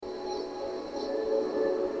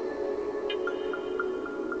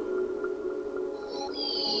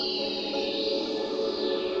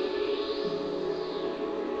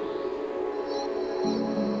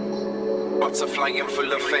Butterfly in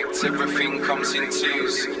full effect, everything comes in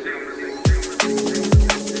twos.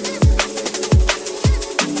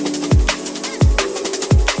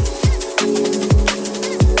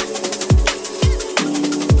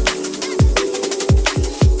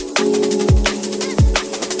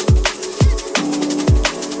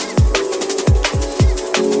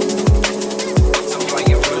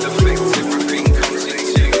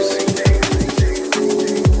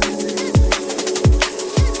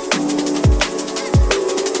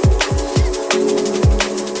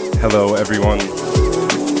 Hello, everyone.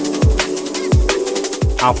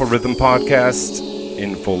 Alpha Rhythm Podcast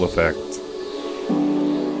in full effect.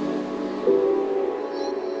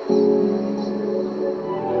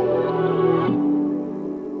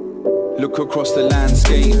 Look across the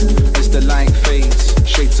landscape as the light fades.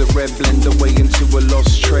 Shades of red blend away into a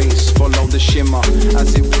lost trace. Follow the shimmer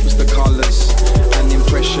as it whips the colors. An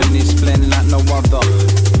impression is blend like no other.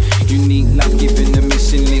 Unique, like giving a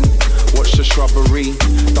missing link. Watch the shrubbery,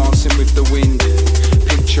 dancing with the wind.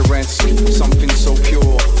 Picturesque, something so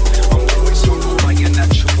pure. I'm always humbled by a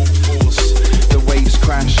natural force. The waves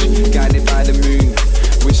crash, guided by the moon.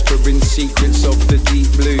 Whispering secrets of the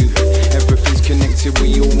deep blue. Everything's connected,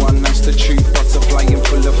 we all one, that's the truth. Butterfly in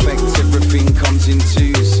full effect, everything comes in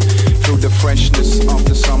twos. Feel the freshness of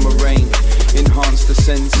the summer rain. Enhance the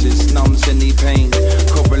senses, numbs any pain.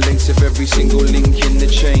 Correlates of every single link in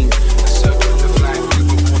the chain. A circle of life, we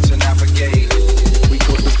were born to navigate. We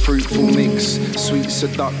got the fruitful mix, sweet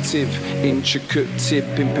seductive, intricate tip,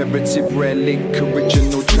 imperative, rare link,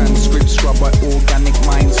 original transcripts, scrubbed by organic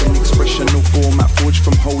minds, an expressional format forged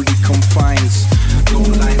from holy confines. No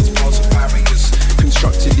lines, bars or barriers,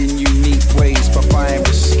 constructed in unique ways by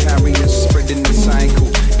virus carriers, spreading the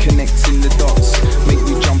cycle, connecting the dots, make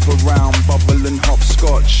you jump around, bubble and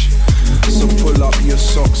hopscotch. So pull up your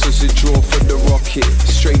socks as a draw for the rocket,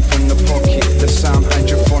 straight from the pocket, the sound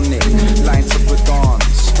hydrophonic, light up a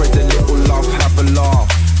dance, spread a little love, have a laugh.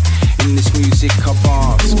 In this music I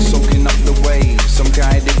bask, soaking up the waves, I'm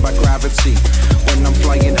guided by gravity. When I'm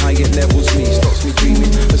flying high it levels me, stops me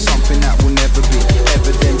dreaming of something that will never be.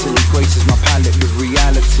 Evidently graces my palette with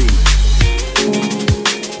reality.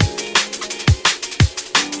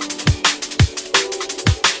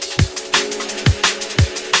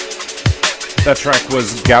 That track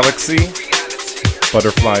was Galaxy,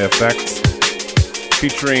 Butterfly Effect,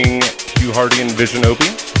 featuring Hugh Hardy and Vision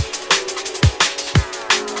Opie.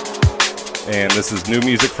 And this is new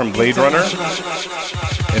music from Blade Runner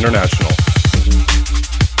International.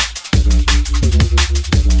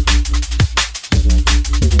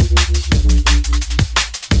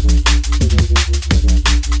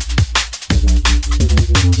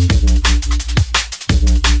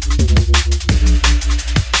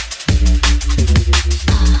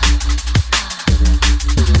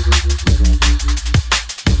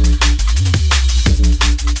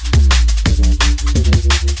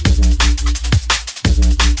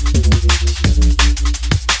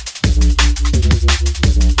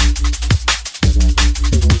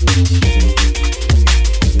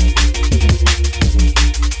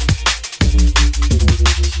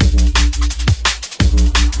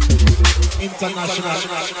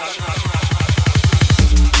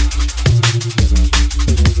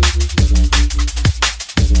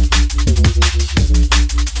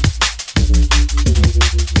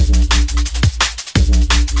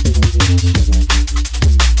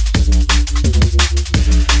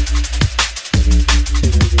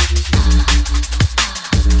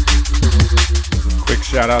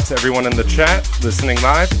 Shout out to everyone in the chat listening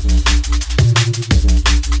live.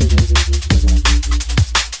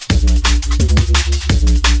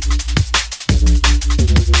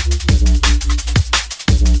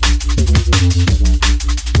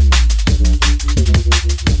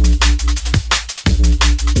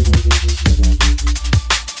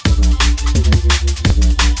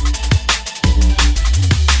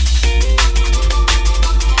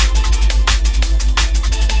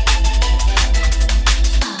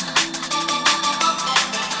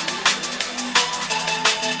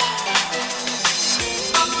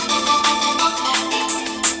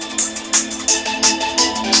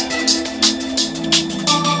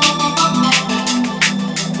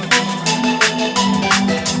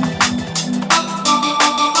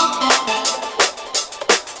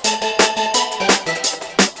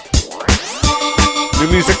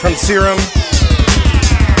 Music from Serum.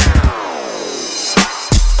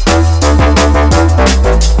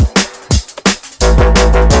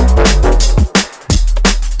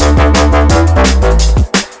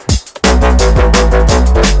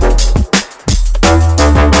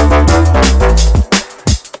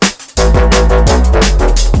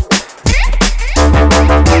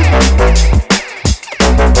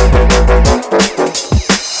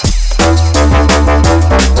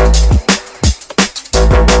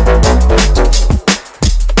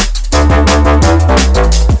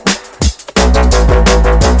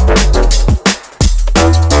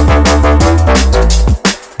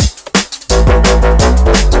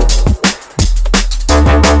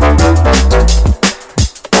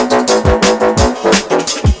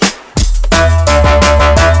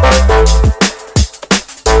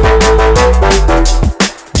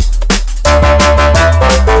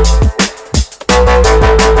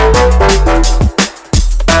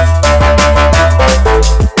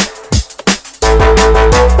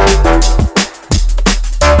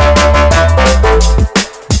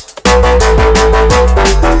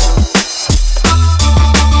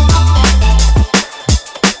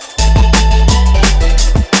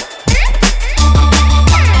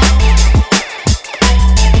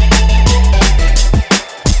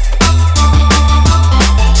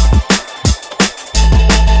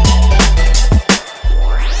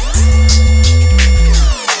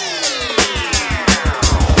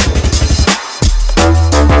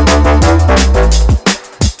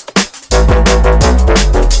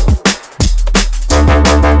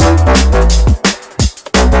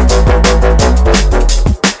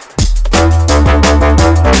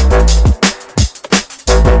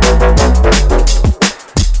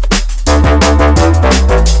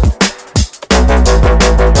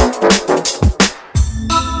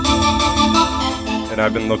 and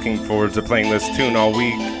I've been looking forward to playing this tune all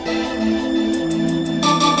week.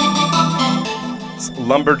 It's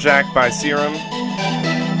Lumberjack by Serum.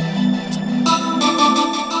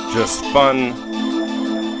 Just fun,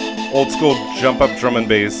 old school jump up drum and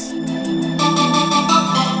bass.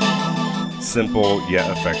 Simple yet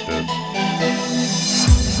effective.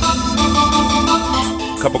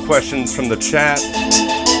 Couple questions from the chat.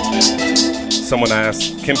 Someone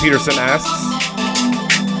asked, Kim Peterson asks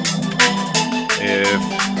if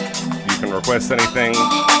you can request anything,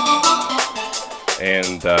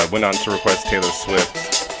 and went on to request Taylor Swift.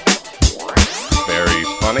 Very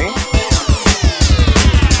funny.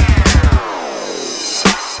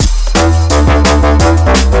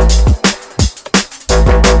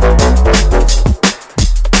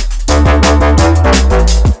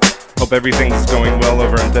 Hope everything's going well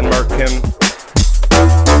over in Denmark, Kim.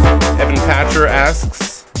 Evan Patcher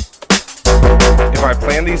asks if I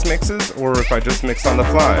plan these mixes or if I just mix on the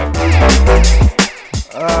fly.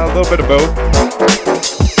 A little bit of both.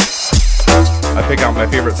 I pick out my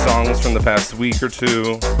favorite songs from the past week or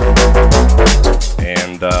two,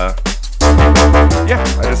 and yeah,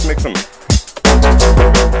 I just mix them.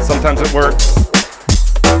 Sometimes it works,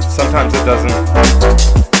 sometimes it doesn't,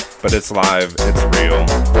 but it's live, it's real.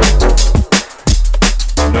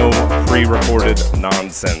 No pre-recorded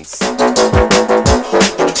nonsense.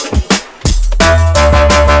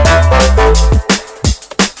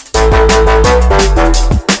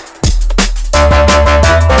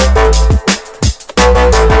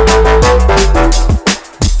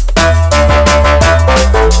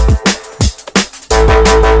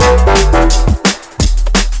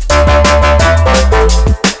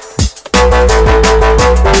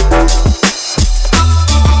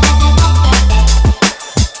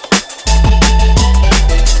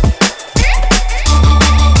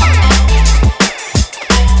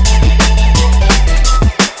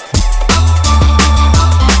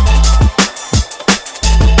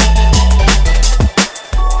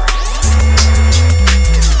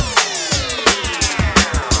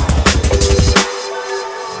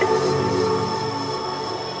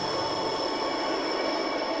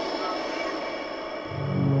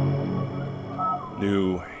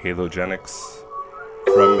 Halogenics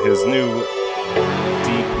from his new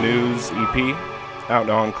Deep News EP out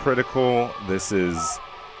on Critical. This is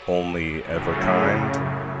Only Ever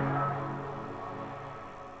Kind.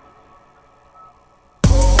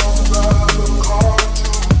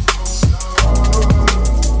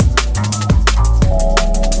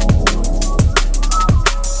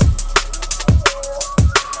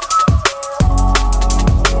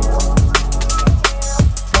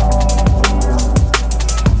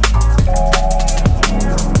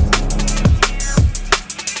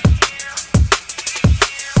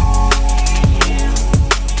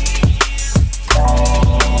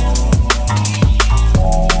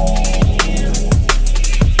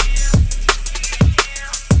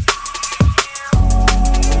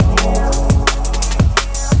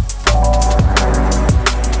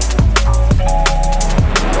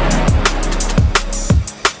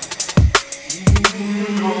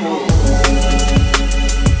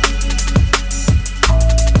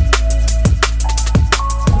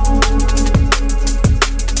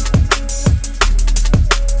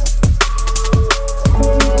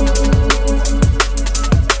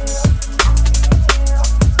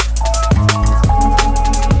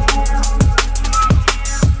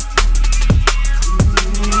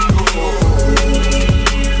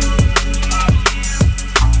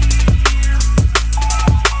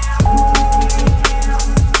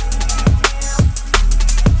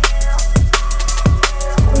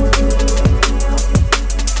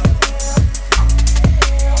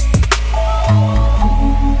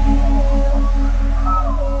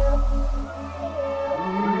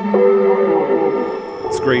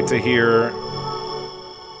 To hear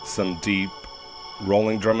some deep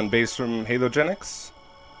rolling drum and bass from Halogenics.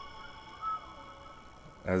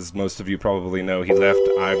 As most of you probably know, he left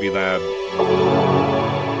Ivy Lab,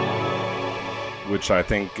 which I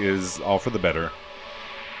think is all for the better,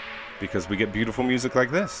 because we get beautiful music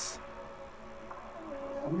like this.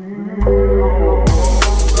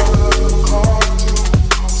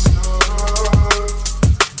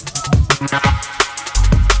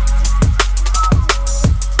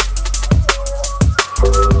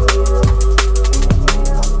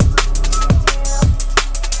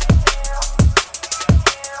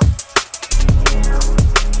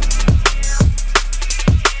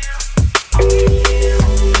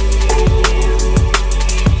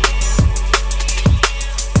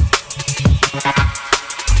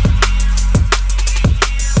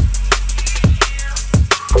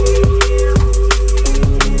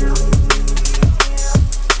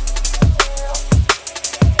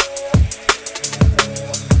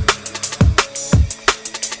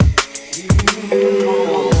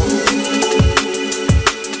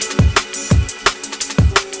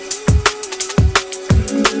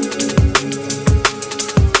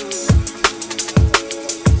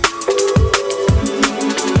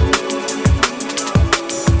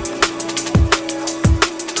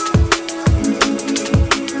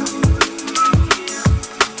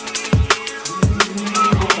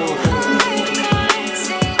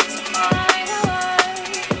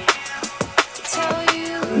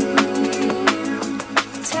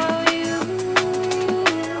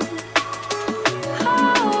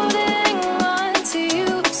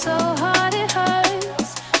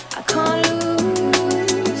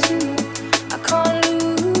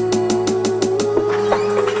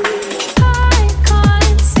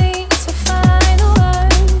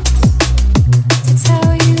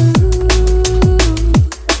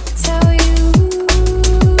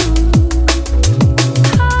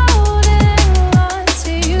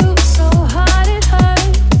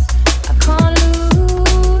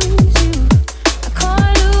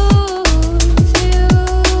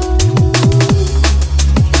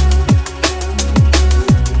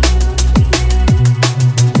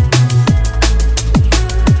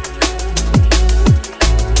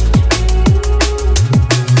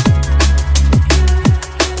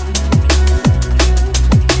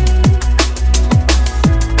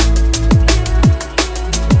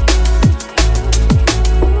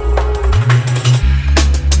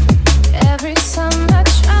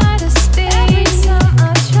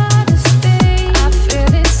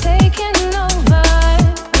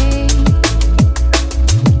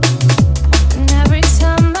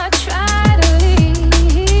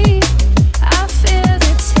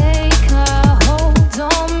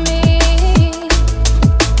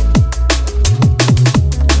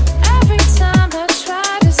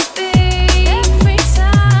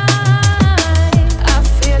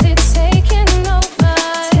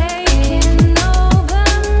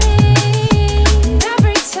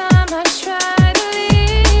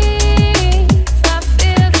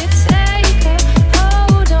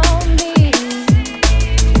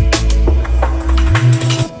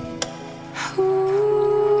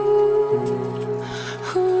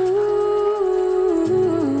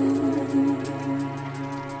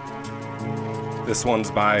 This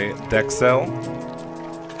one's by Dexel.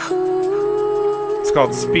 It's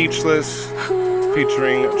called Speechless,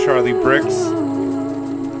 featuring Charlie Bricks.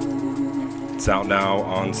 It's out now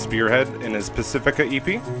on Spearhead in his Pacifica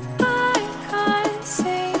EP.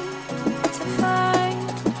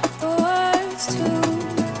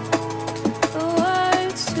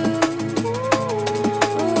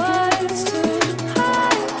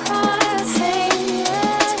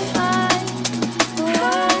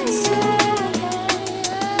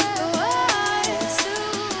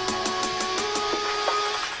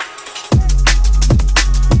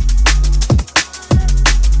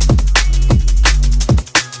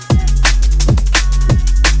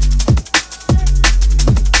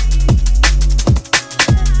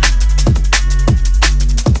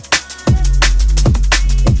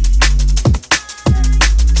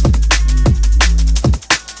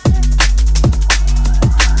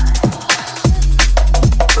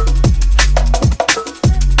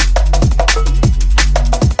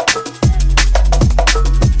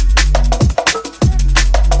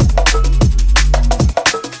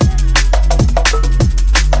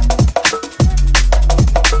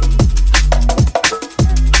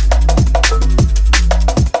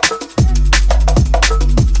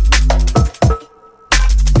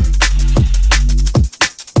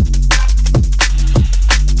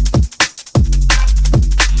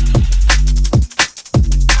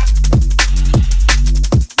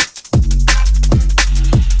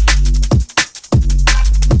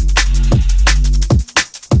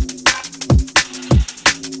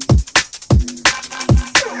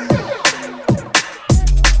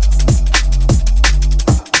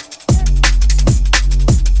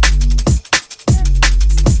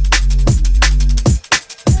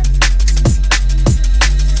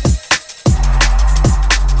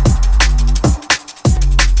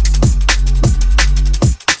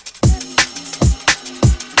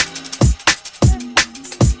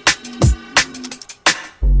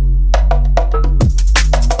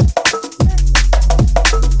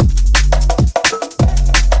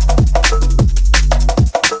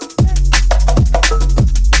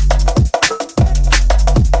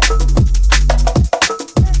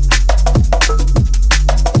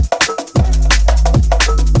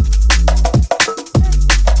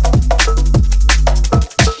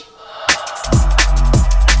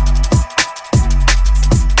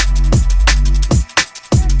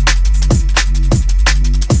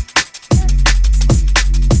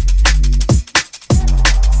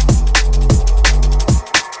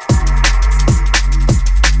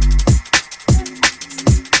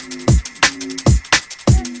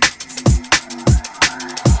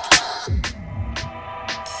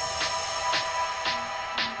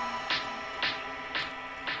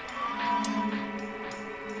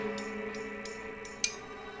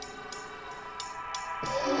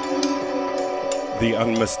 The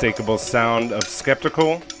unmistakable sound of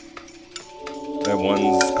Skeptical. That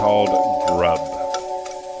one's called Grub.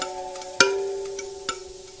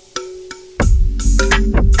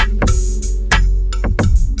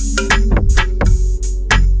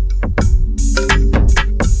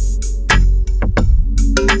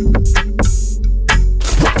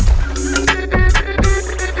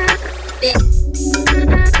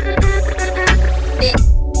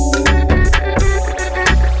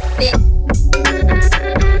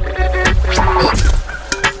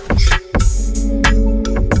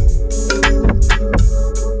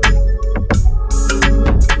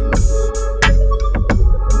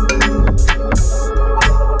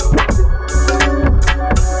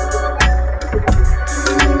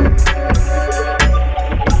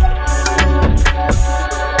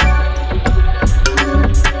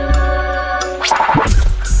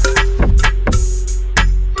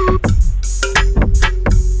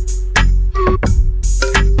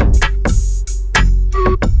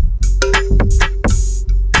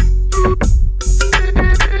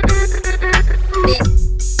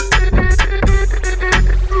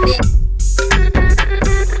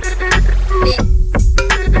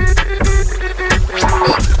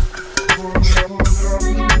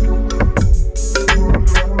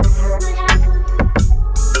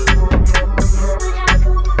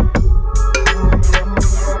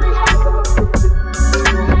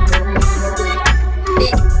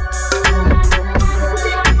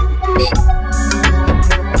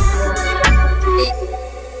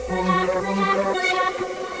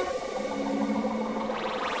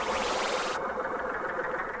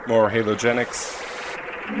 More Halogenics.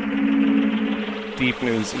 Deep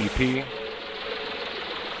News EP.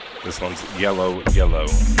 This one's Yellow Yellow.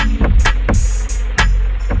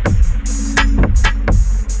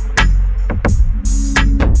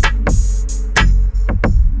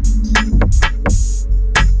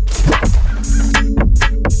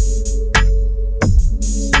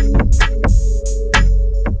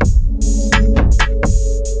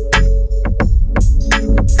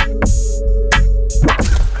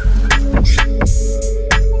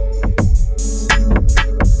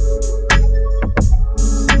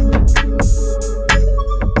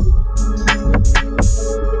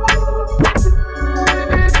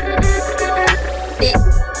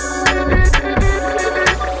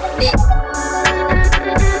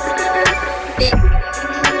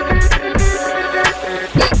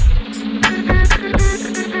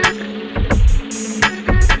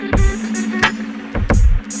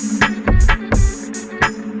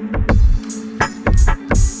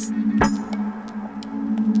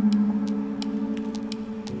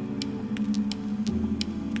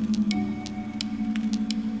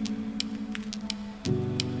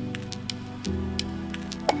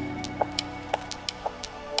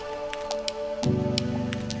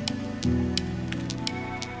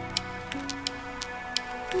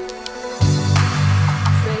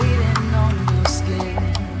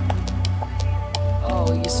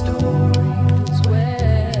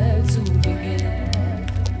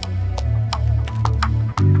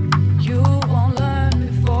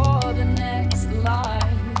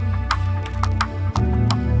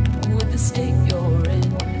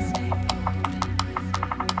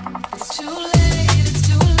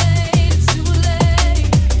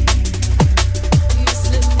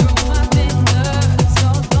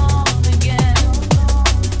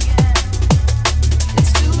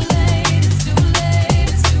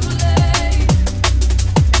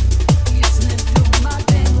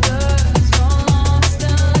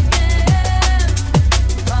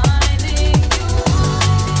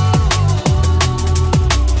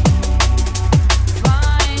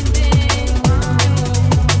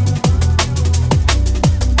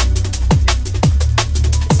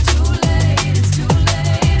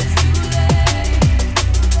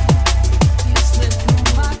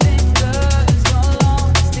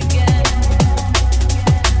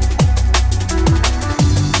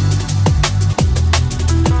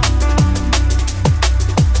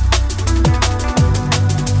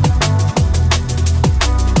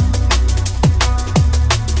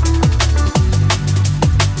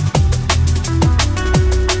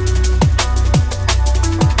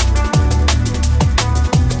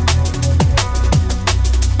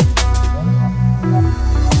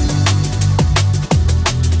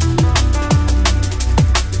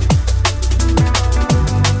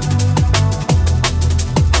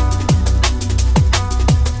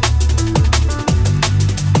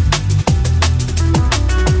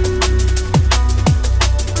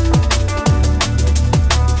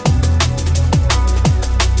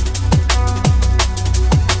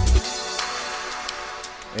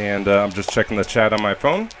 I'm just checking the chat on my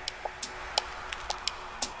phone.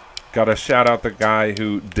 Gotta shout out the guy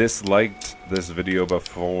who disliked this video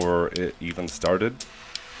before it even started.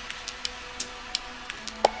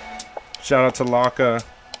 Shout out to Laka,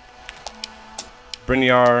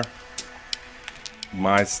 Brynjar,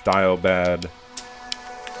 My Style Bad.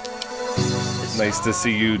 Nice to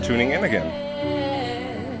see you tuning in again.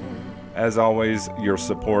 As always, your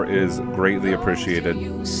support is greatly appreciated.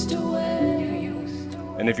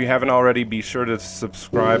 And if you haven't already, be sure to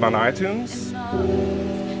subscribe on iTunes.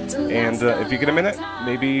 And if you get a minute,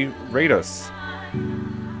 maybe rate us.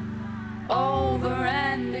 Over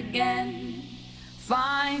and again,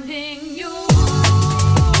 finding you.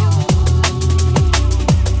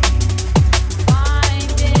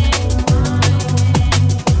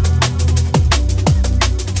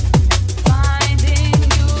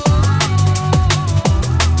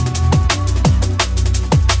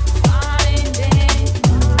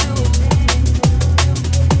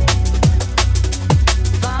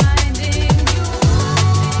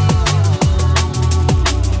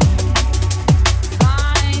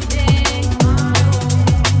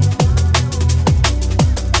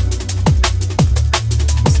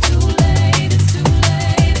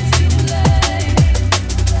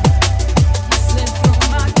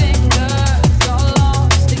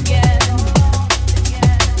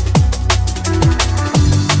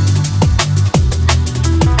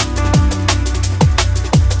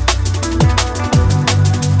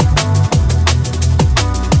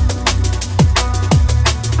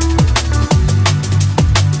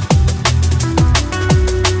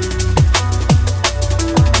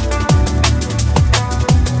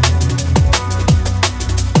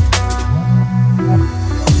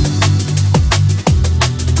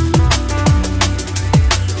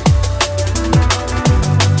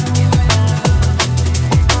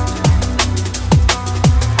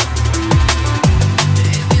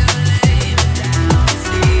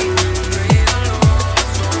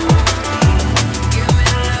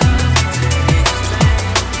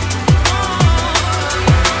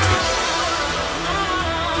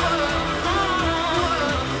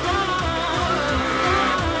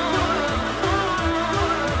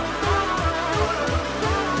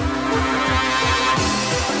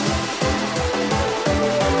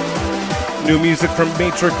 New music from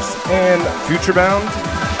Matrix and Futurebound.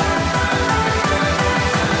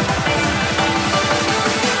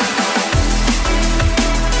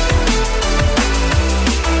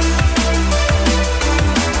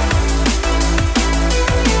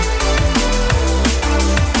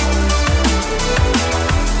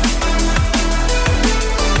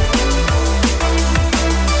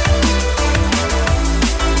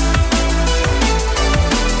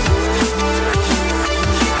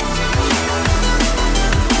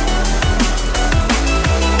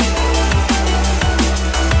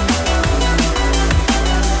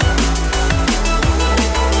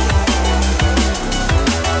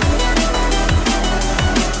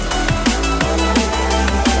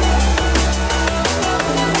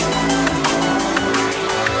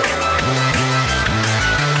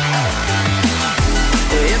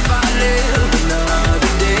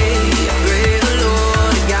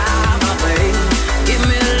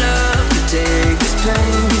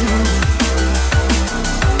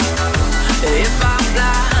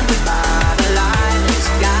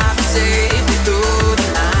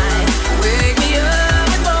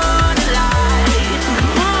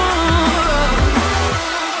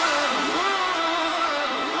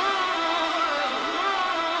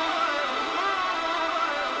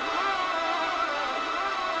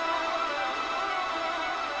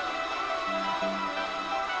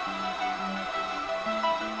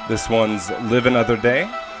 This one's Live Another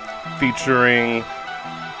Day, featuring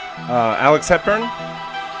Alex Hepburn,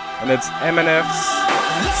 and it's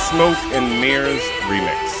MNF's Smoke and Mirrors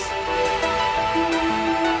remix.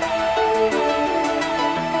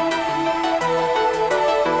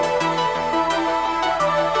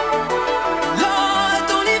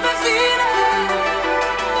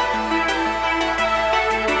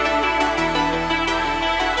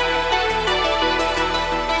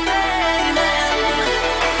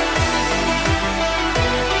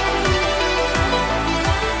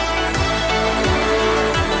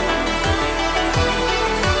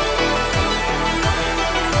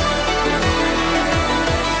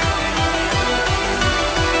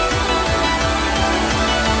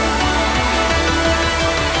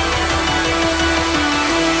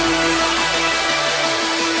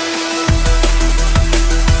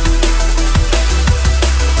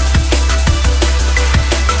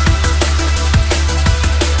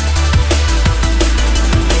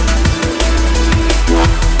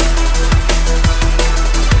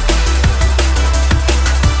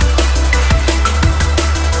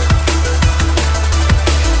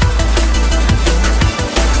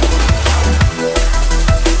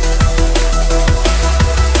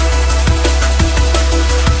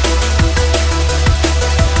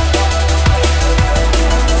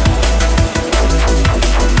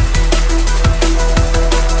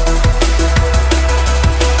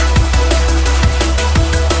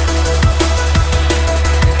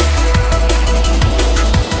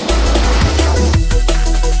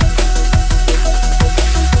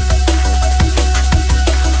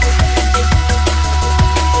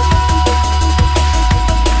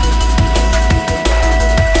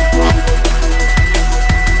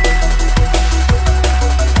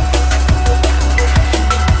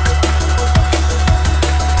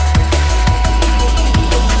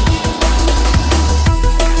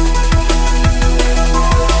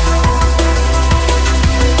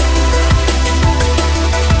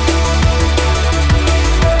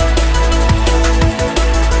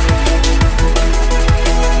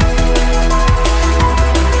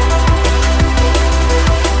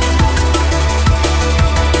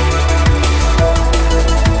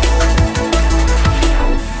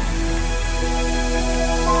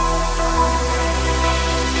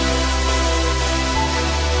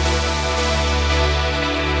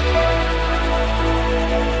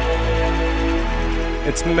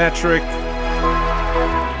 It's Metric,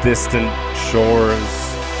 Distant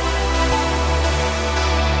Shores.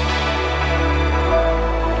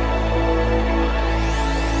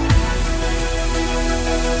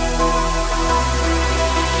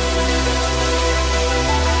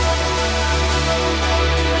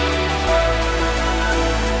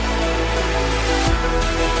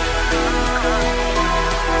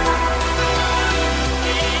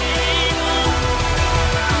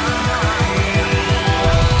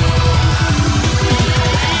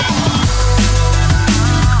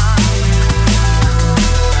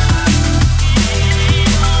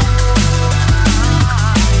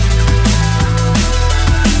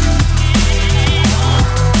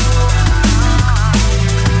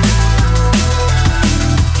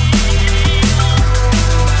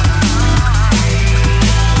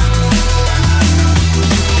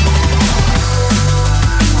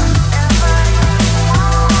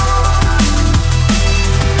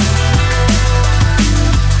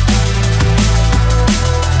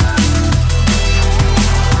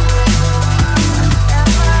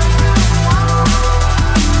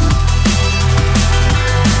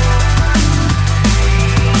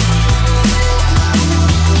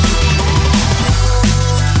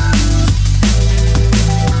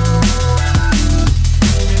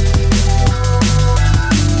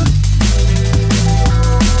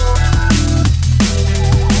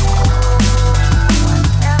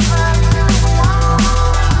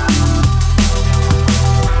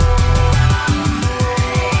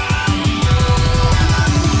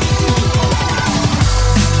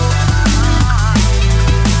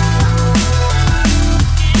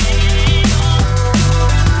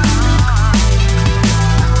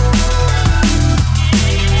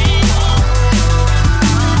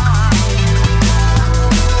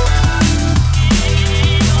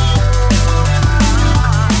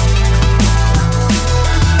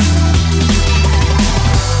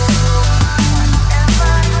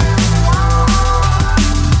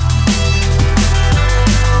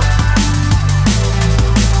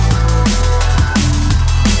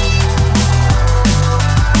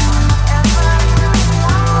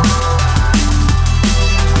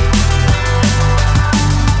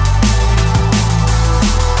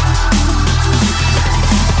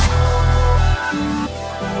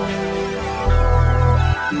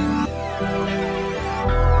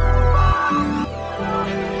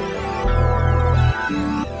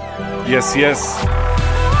 Yes, yes.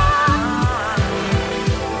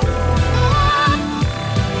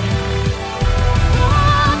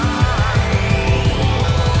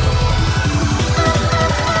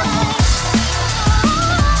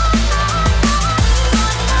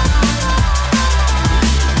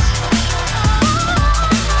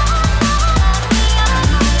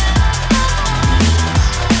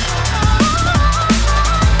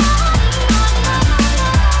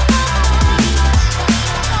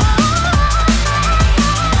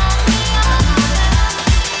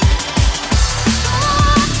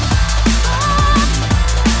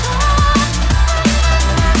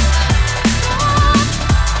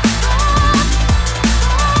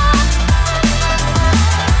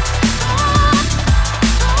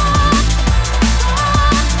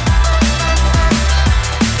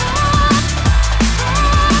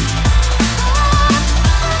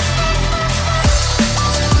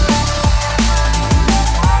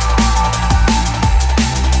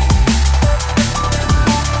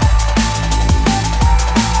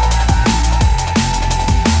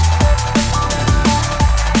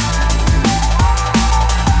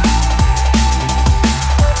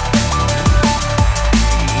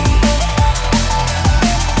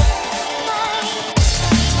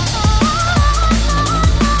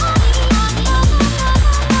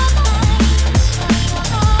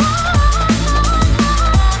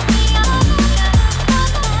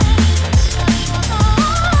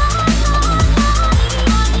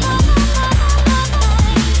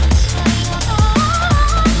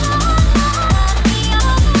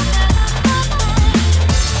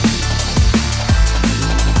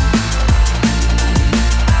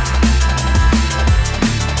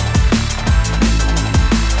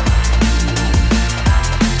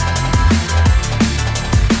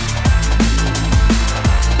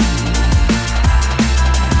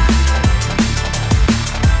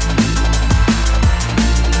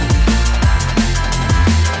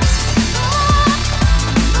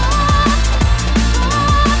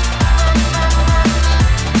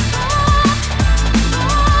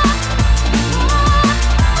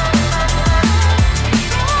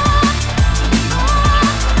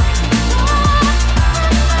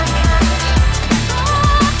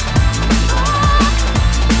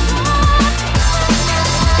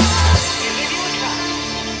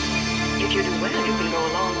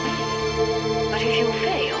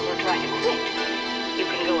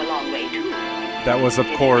 That was, of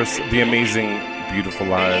course, the amazing Beautiful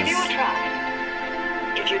Lies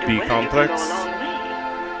B Complex.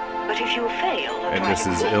 And this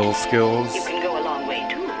is Ill Skills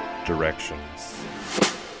Directions.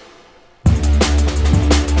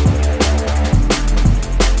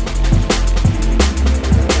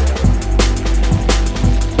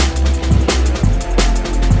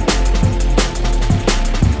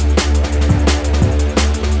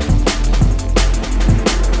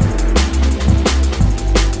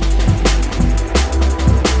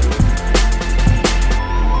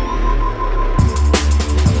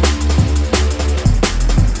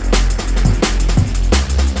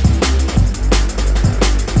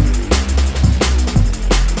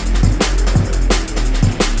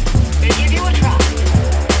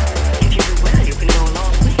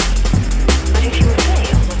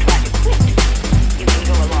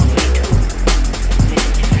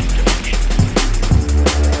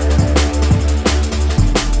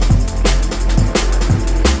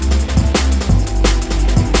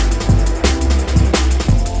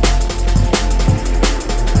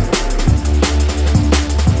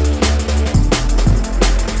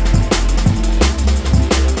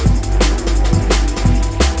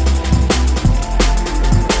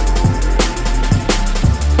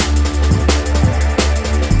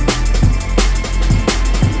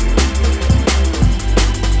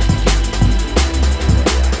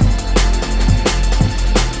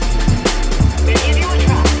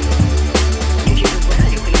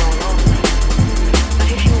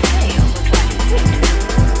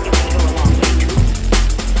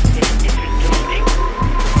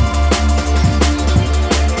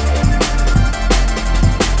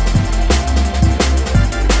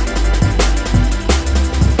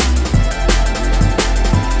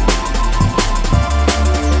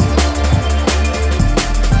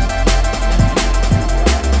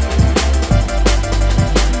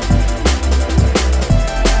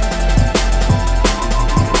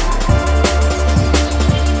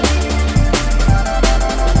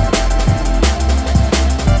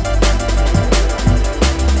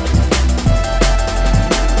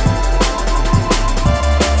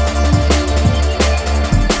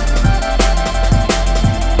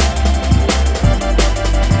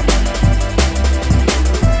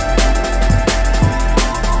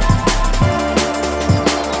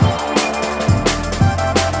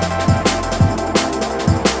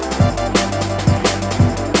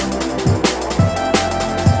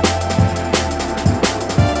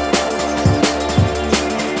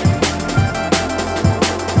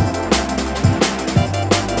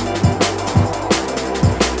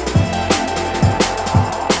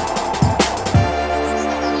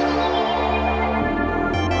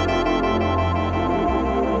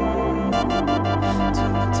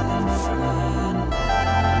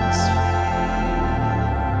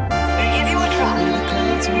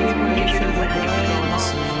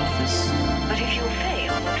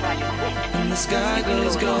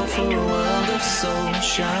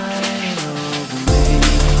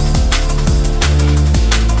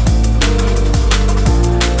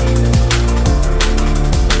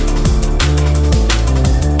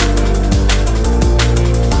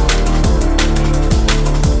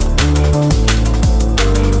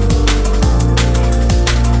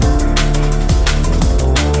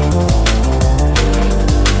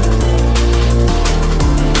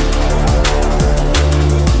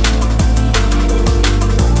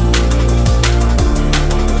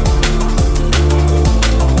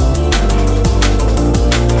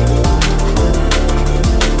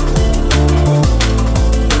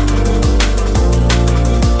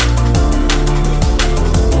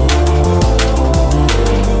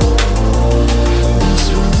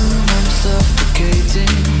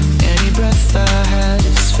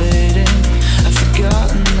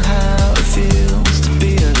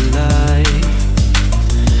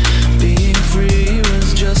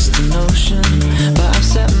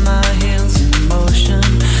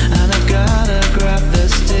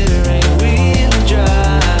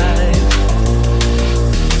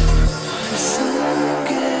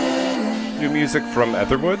 From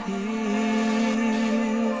Etherwood,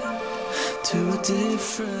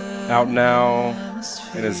 out now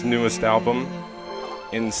in his newest album,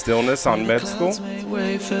 In Stillness on Med School.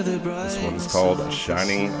 This one's called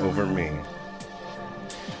Shining Over Me.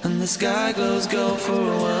 And the sky glows gold for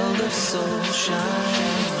a world of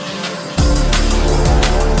sunshine.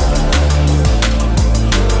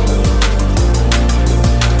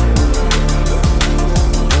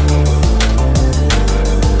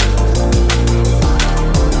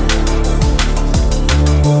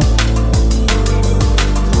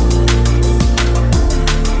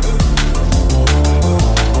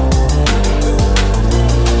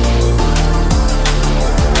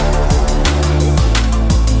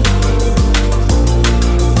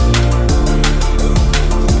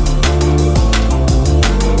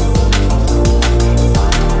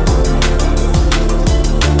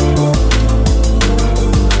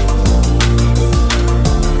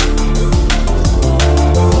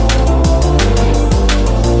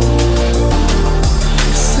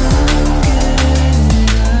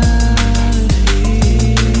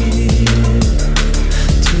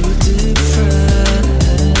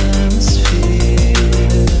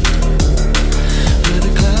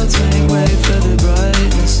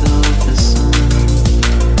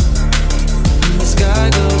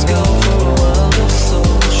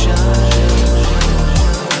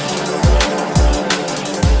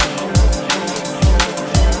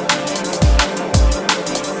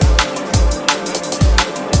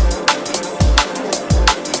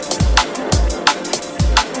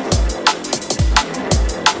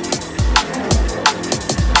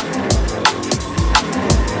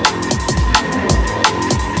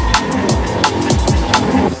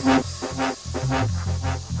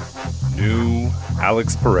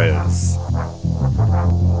 Alex Perez.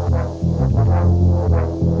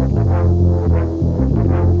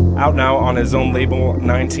 Out now on his own label,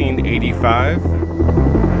 1985.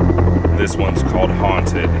 This one's called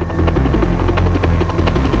Haunted.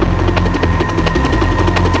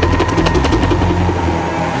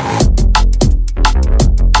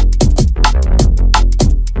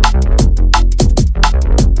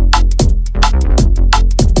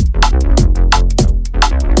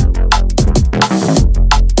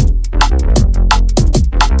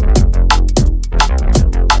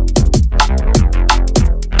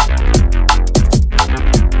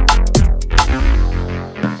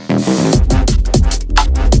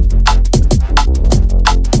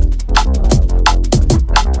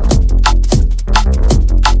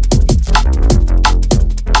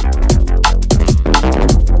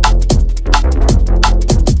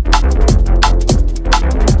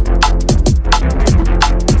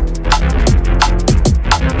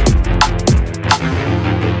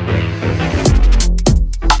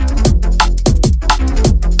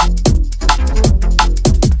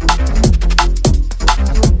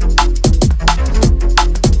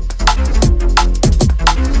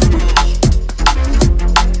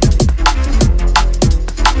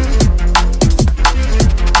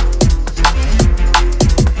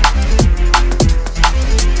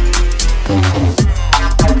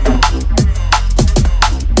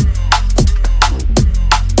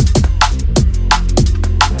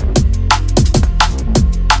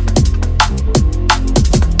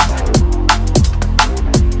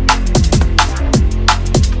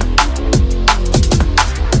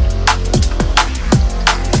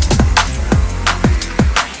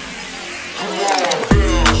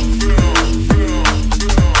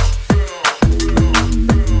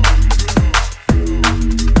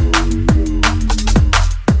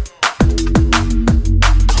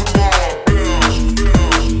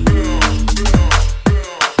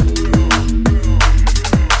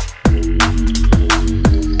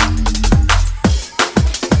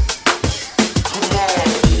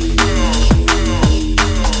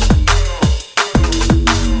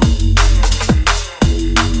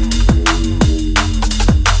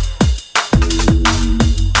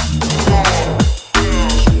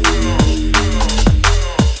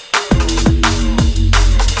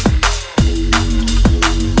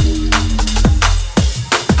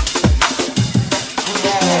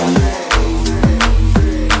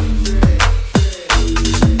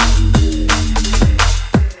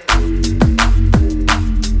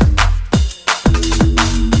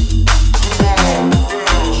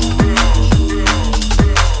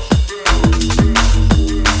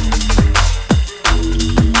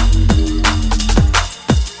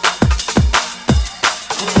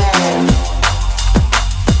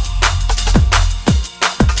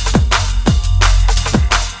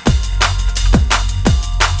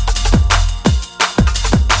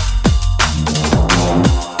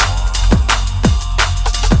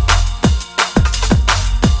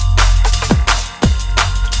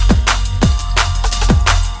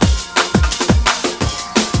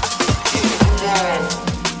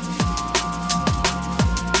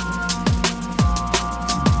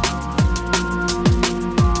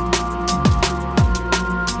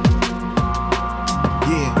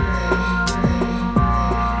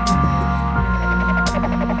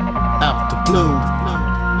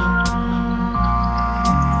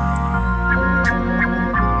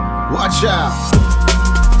 Watch out,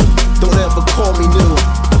 don't ever call me new.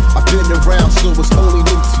 I've been around, so it's only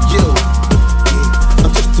new to you. Yeah,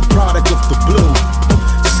 I'm just a product of the blue.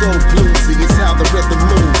 So bluesy is how the rhythm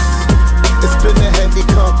moves. It's been a heavy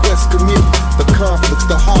conquest commute. The conflicts,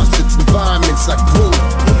 the hardships, environments I grew.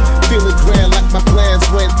 Feeling grand like my plans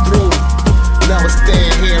went through. Now I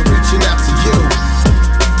stand here reaching out to you.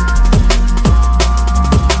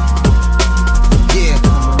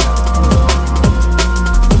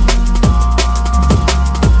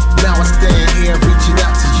 Reaching out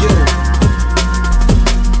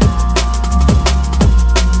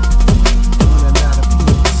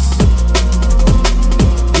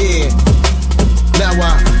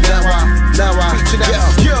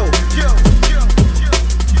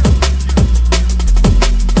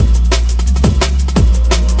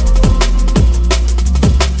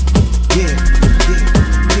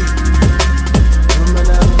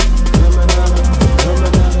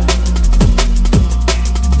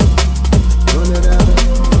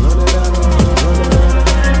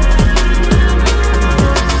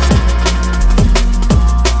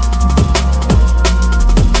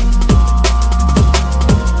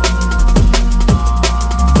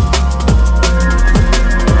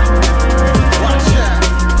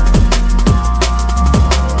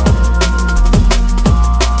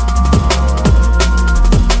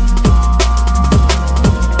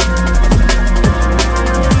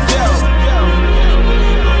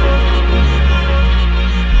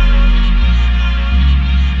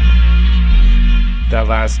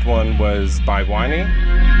last one was by Winey,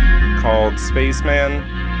 called Spaceman,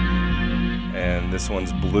 and this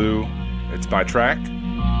one's Blue. It's by Track,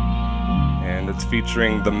 and it's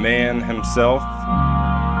featuring the man himself,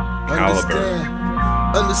 Caliber.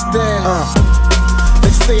 Understand.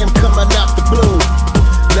 They say I'm coming out the blue.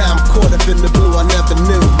 Now I'm caught up in the blue I never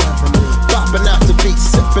knew. Popping out the beat,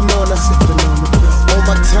 sipping on her. On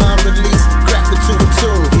my time release, cracking to a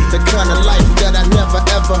tune. The kind of life that I never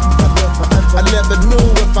ever. I never knew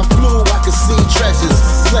if I flew I could see treasures,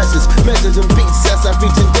 pleasures, measures and beats as I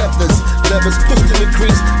reach endeavors. Levers pushed in the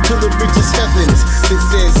crease till it reaches heavens. This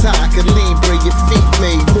is how I can Libre, your feet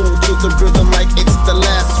may move to the rhythm like it's the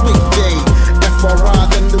last weekday. FRI,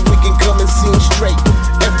 then the weekend come and seem straight.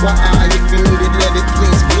 FYI, if you need it, let it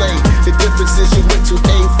please play. The difference is you went to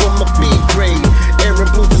A from a B grade. Aaron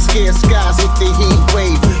Blue to scare skies with the heat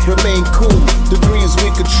wave. Remain cool, degrees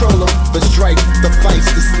we control them. The strike, the fights,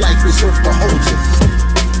 this life is worth the holding.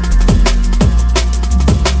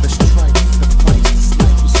 The strike, the fights, this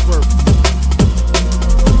life is worth.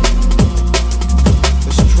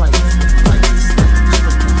 The strike, the fights, this life is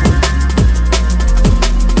worth the holding.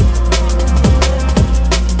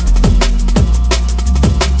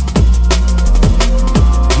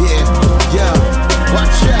 Yeah,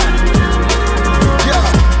 watch out. Yeah,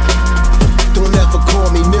 don't ever call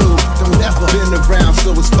me new. Don't ever been around,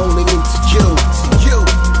 so it's only new to you.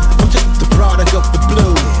 I'm just the product of the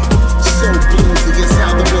blue. So bluesy is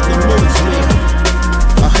how the rhythm moves me.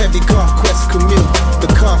 A heavy conquest commute. The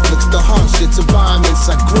conflicts, the hardships, environments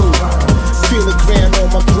I grew. Feeling grand, all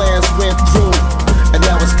my plans went through. And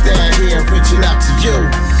now I stand here reaching out to you.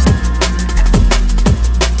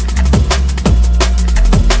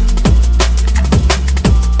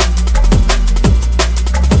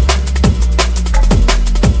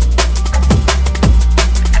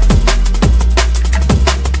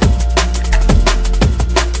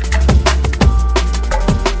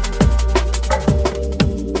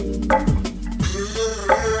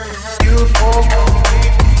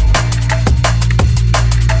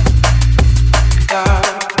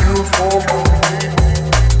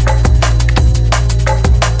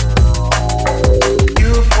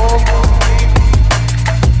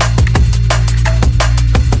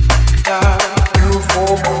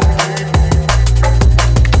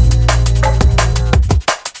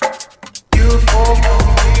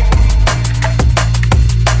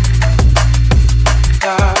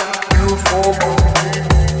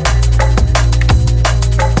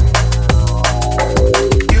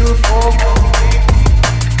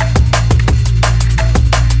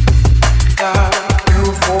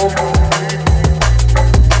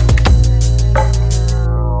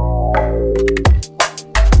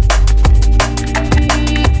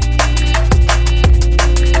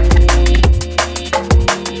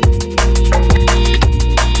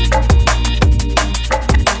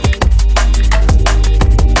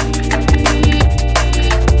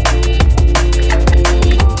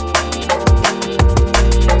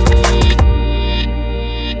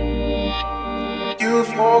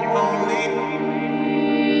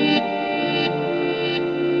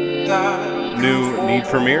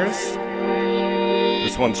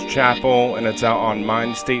 Chapel, and it's out on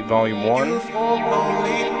Mind State Volume 1.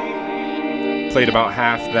 Played about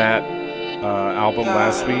half that album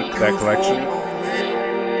last week, that collection.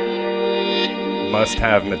 Must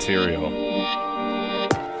have material.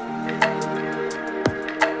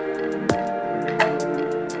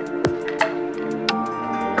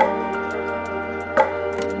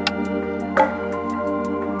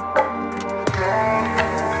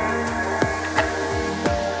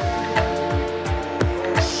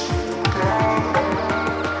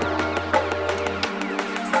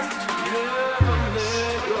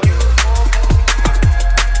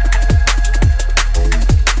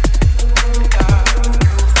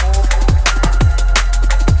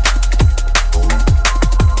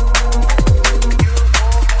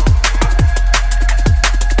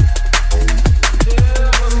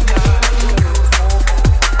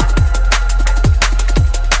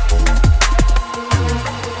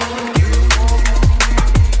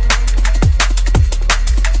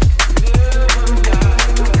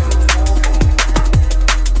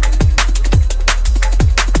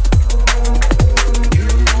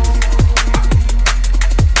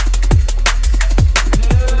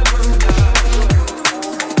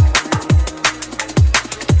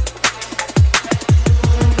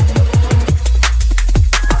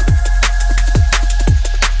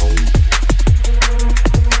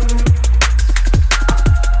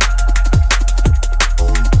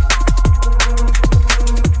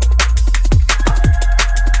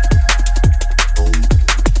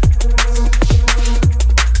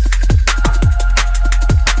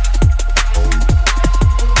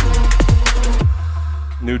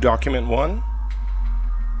 Document 1.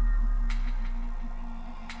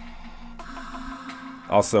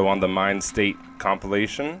 Also on the Mind State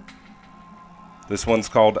compilation. This one's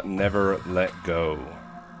called Never Let Go.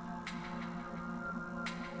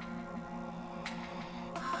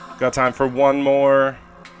 Got time for one more.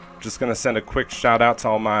 Just gonna send a quick shout out to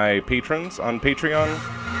all my patrons on Patreon.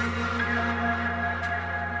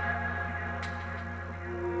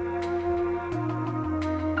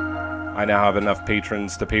 I now have enough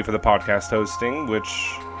patrons to pay for the podcast hosting,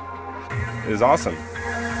 which is awesome.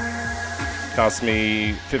 Costs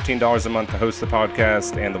me $15 a month to host the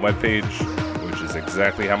podcast and the webpage, which is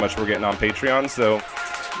exactly how much we're getting on Patreon. So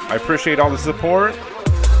I appreciate all the support.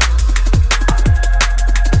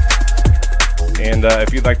 And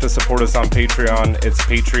if you'd like to support us on Patreon, it's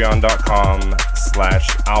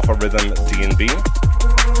patreon.com/alpharhythmdnb.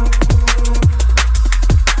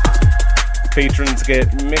 Patrons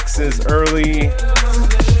get mixes early.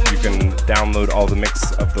 You can download all the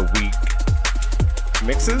mix of the week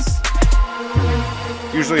mixes,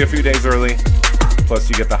 usually a few days early. Plus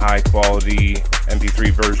you get the high quality MP3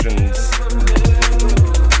 versions.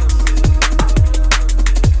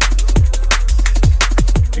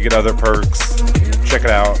 You get other perks. Check it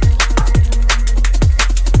out.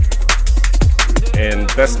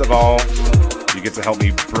 And best of all, you get to help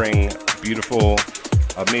me bring beautiful,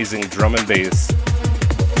 amazing drum and bass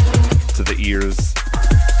to the ears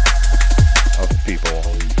of people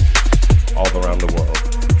all around the world.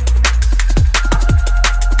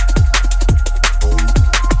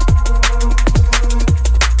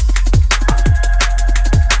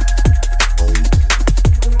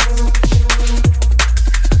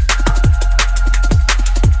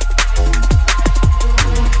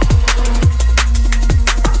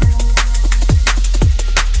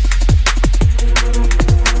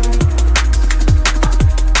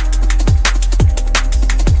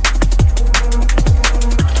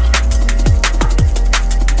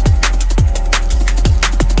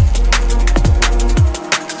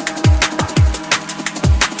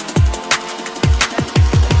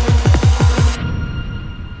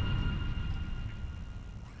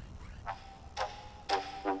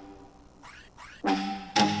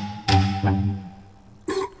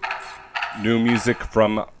 New music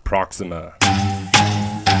from Proxima.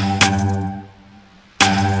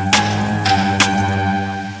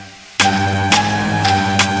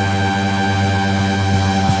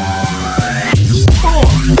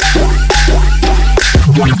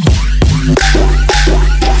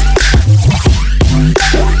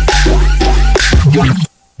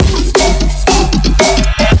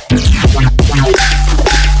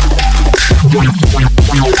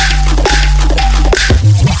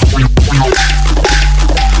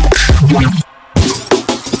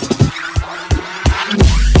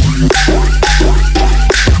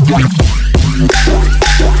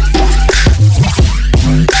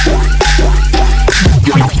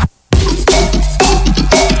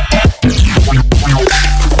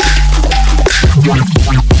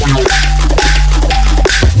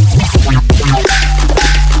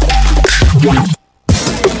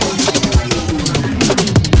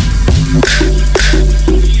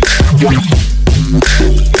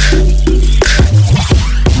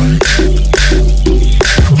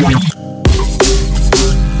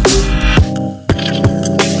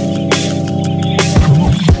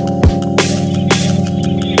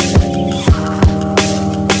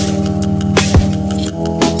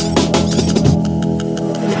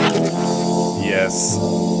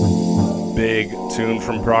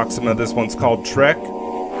 Proxima. This one's called Trek.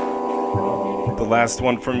 The last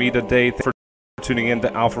one for me today. Thanks for tuning in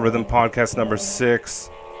to Alpha Rhythm Podcast number 6.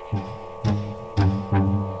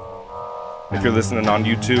 If you're listening on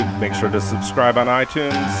YouTube, make sure to subscribe on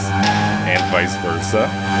iTunes and vice versa.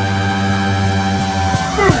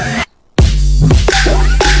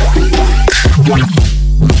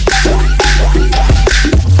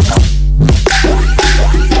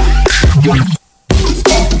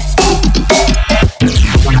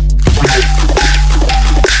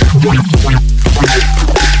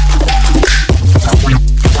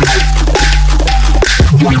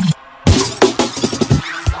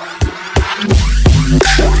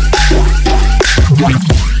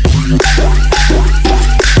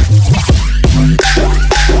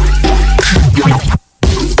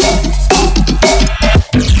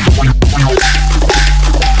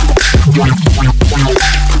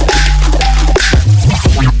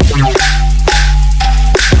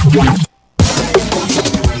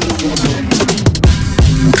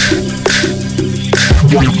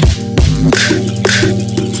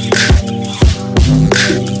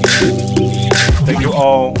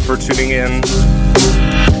 tuning in.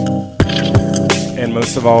 And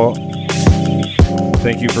most of all,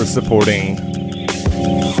 thank you for supporting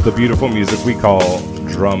the beautiful music we call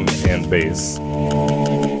drum and bass.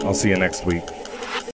 I'll see you next week.